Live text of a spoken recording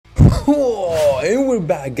Oh, and we're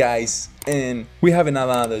back, guys, and we have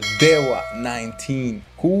another Dewa 19.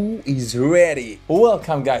 Who is ready?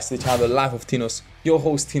 Welcome, guys, to the channel The Life of Tinos. Your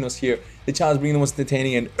host Tinos here. The channel is bringing the most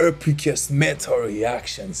entertaining and epicest metal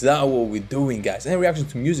reactions. That's what we're doing, guys, and reaction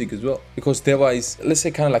to music as well, because Dewa is, let's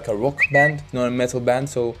say, kind of like a rock band, not a metal band.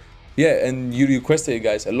 So yeah, and you requested it,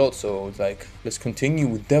 guys, a lot, so it's like, let's continue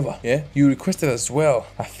with Dewa. Yeah, you requested as well.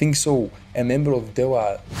 I think so. A member of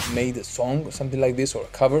Dewa made a song or something like this, or a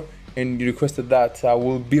cover, and you requested that. I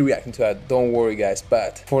will be reacting to that, don't worry, guys.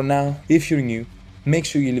 But for now, if you're new, make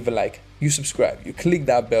sure you leave a like, you subscribe, you click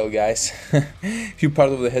that bell, guys. If you're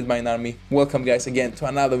part of the Headbanging army, welcome, guys, again to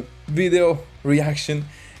another video reaction.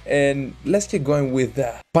 And let's get going with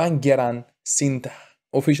the Pangeran Cinta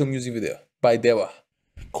official music video by Dewa.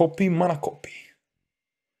 Copy mana copy.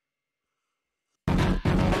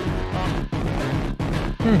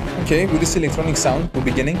 Okay, with this electronic sound we're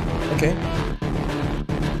beginning. Okay.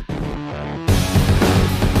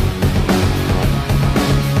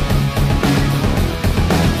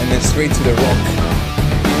 And then straight to the rock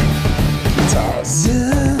guitars.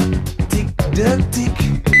 Detik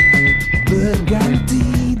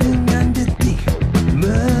berganti dengan detik,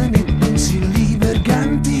 menit pun silih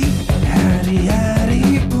berganti,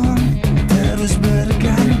 hari-hari pun terus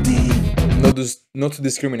berganti. Not to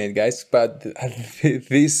discriminate, guys, but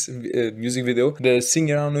this music video, the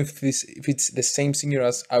singer, I don't know if it's the same singer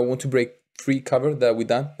as I Want to Break Free cover that we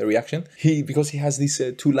done, the reaction. Because he has these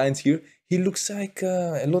two lines here, he looks like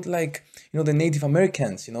a lot like, you know, the Native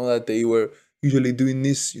Americans, you know, that they were usually doing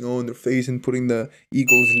this, you know, on their face and putting the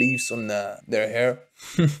eagle's leaves on their hair.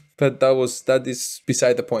 But that is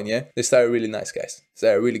beside the point. Yeah, they started really nice, guys. They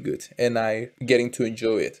started really good, and I getting to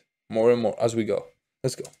enjoy it more and more as we go.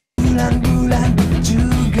 Let's go. Bulan-bulan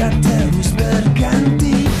juga terus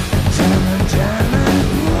berganti, zaman-zaman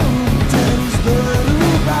pun terus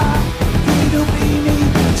berubah, hidup ini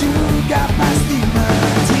juga pasti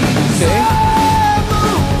mati.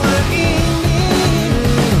 Semua ini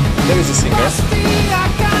there is a singer. Pasti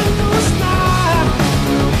akan musnah.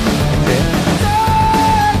 Okay.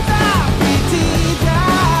 Tetapi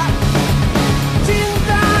tidak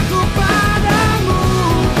cintaku padamu.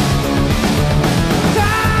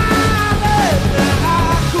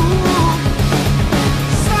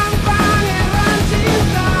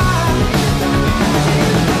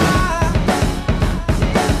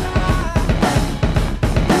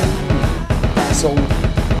 So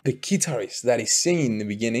the guitarist that is singing in the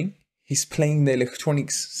beginning, he's playing the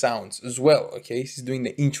electronics sounds as well. Okay, he's doing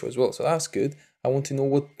the intro as well, so that's good. I want to know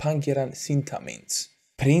what Pangeran Cinta means.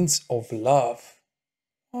 Prince of Love.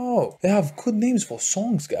 Oh, they have good names for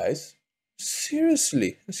songs, guys.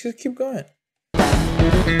 Seriously, let's just keep going.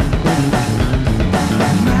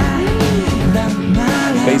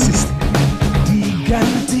 Bassist.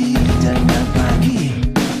 Diganti dengan pagi,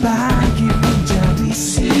 pagi menjadi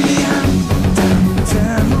siang,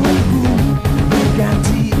 tamu-tamuku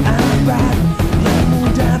berganti abad, yang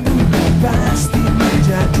muda pun pasti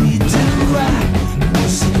menjadi tua,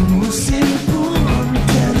 musim-musim pun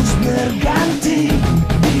terus berganti,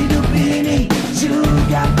 hidup ini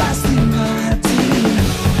juga pasti mati.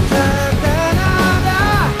 Takkan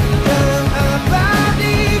ada yang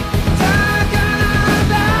abadi, takkan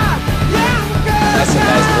ada yang That's a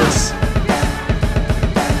nice verse.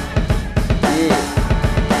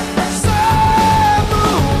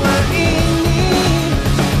 semua ini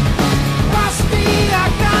pasti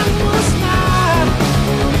akan musnah,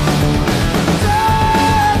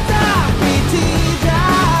 tetapi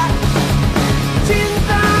tidak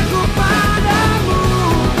cintaku padamu,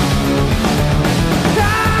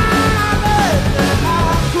 karena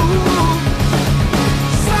aku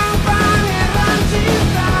sang pangeran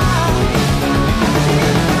cinta.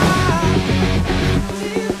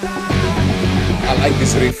 I like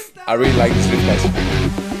this riff. I really like this riff, guys.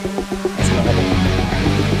 Let's go.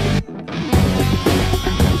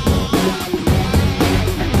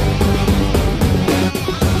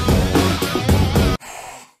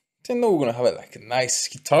 I know we're gonna have like a nice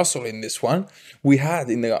guitar solo in this one. We had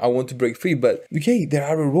in the I Want to Break Free, but okay, there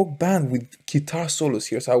are a rock band with guitar solos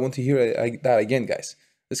here, so I want to hear that again, guys.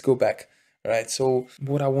 Let's go back. All right, so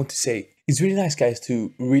what I want to say, it's really nice, guys,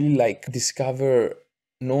 to really like discover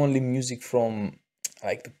not only music from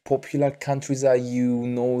like the popular countries that you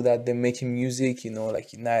know that they're making music, you know,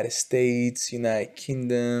 like United States, United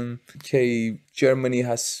Kingdom, okay, Germany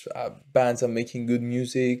has bands that are making good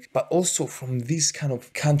music, but also from these kind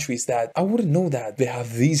of countries that I wouldn't know that they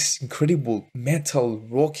have these incredible metal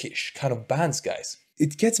rockish kind of bands, guys.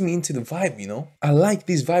 It gets me into the vibe, you know. I like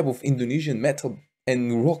this vibe of Indonesian metal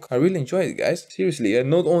and rock. I really enjoy it, guys. Seriously, and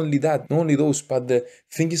not only that, not only those, but the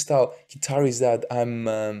fingerstyle guitarists that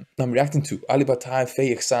I'm reacting to. Ali Bata,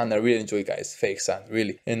 Faye Xan, I really enjoy, guys. Faye Xan,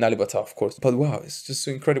 really, and Ali Bata, of course. But wow, it's just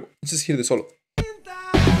so incredible. Let's just hear the solo.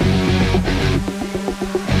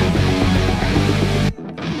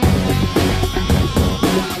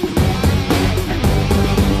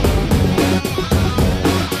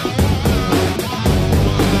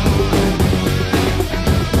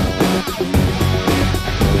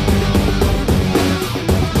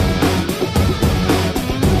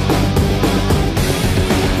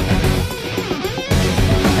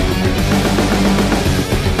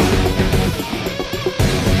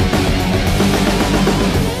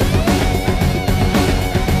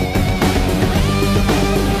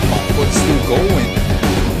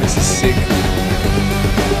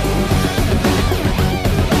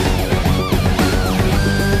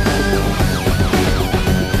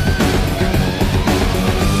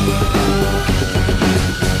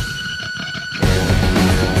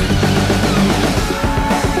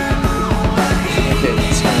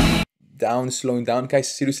 Slowing down,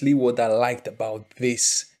 guys. Seriously, what I liked about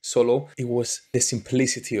this solo, it was the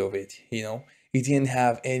simplicity of it. You know, it didn't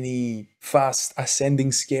have any fast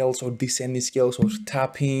ascending scales or descending scales or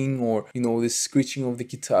tapping or, you know, the screeching of the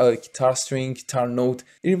guitar string, guitar note.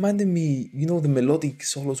 It reminded me, you know, the melodic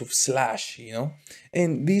solos of Slash, you know,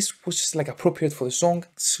 and this was just like appropriate for the song,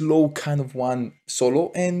 slow kind of one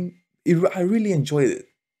solo, and I really enjoyed it.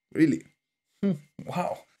 Really.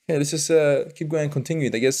 Wow. Yeah, let's just keep going and continue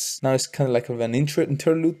it. I guess now it's kind of like an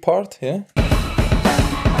interlude part, yeah?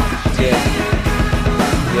 Yeah.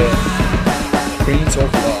 Prince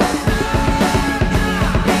of Love.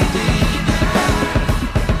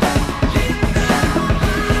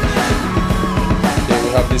 Yeah, we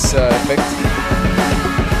have this effect.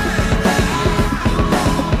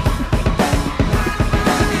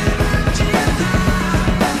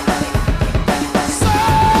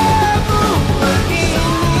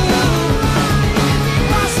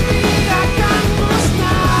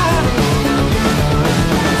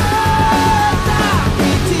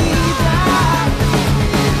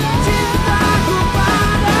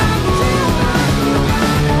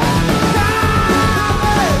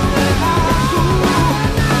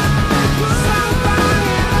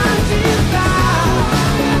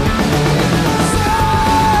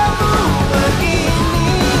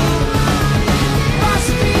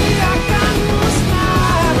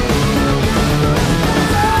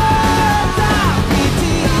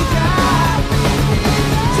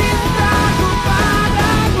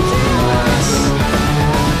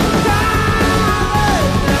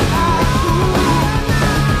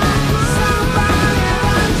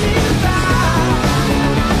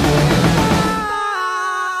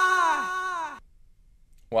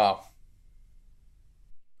 Wow.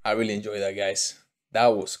 I really enjoyed that, guys. That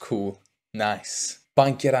was cool. Nice.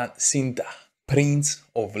 Pangeran Cinta, Prince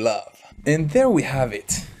of Love. And there we have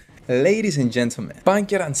it. Ladies and gentlemen,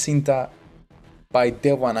 Pangeran Cinta by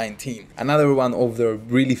Dewa 19. Another one of their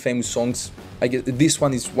really famous songs. I guess this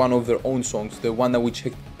one is one of their own songs. The one that we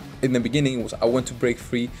checked in the beginning was I Want to Break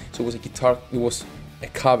Free. So it was a guitar, it was a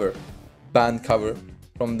cover, band cover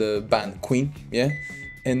from the band Queen, yeah?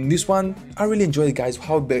 And this one, I really enjoyed it, guys,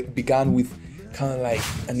 how it began with kind of like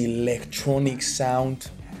an electronic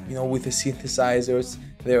sound, you know, with the synthesizers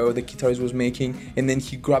there the guitarist was making, and then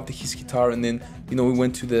he grabbed his guitar, and then, you know, we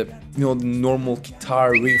went to the, you know, the normal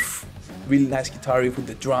guitar riff, really nice guitar riff with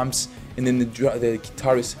the drums, and then the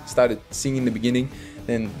guitarist started singing in the beginning,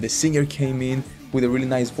 then the singer came in with a really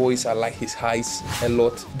nice voice. I like his highs a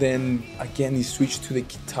lot. Then again he switched to the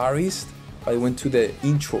guitarist. I went to the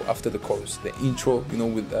intro after the chorus, the intro, you know,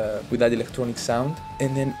 with that electronic sound.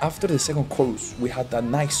 And then after the second chorus, we had that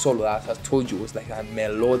nice solo that, as I told you, was like a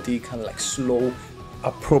melodic, kind of like slow,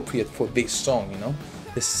 appropriate for this song, you know.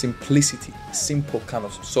 The simplicity, simple kind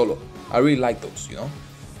of solo. I really like those, you know.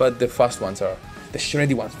 But the fast ones are the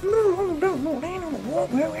shreddy ones.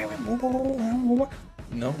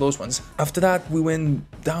 You know, those ones. After that, we went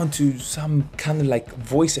down to some kind of like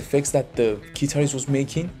voice effects that the guitarist was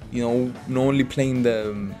making, you know, not only playing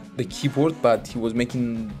the keyboard, but he was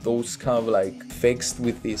making those kind of like effects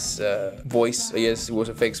with his voice. I guess it was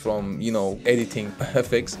effects from, you know, editing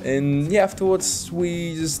effects. And yeah, afterwards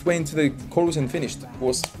we just went to the chorus and finished. It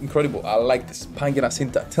was incredible. I like this. Pangeran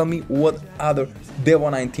Cinta. Tell me what other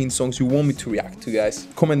Dewa 19 songs you want me to react to, guys.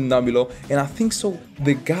 Comment down below. And I think so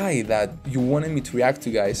the guy that you wanted me to react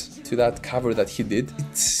to, guys, to that cover that he did,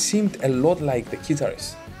 it seemed a lot like the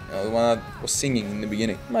guitarist. You know, the one that was singing in the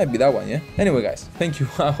beginning. Might be that one, yeah? Anyway, guys, thank you.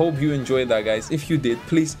 I hope you enjoyed that, guys. If you did,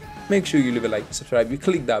 please make sure you leave a like, subscribe, you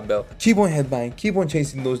click that bell. Keep on headbanging, keep on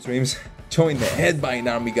chasing those dreams. Join the headbanging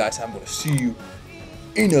army, guys. I'm gonna see you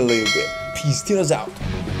in a little bit. Peace. Tinos out.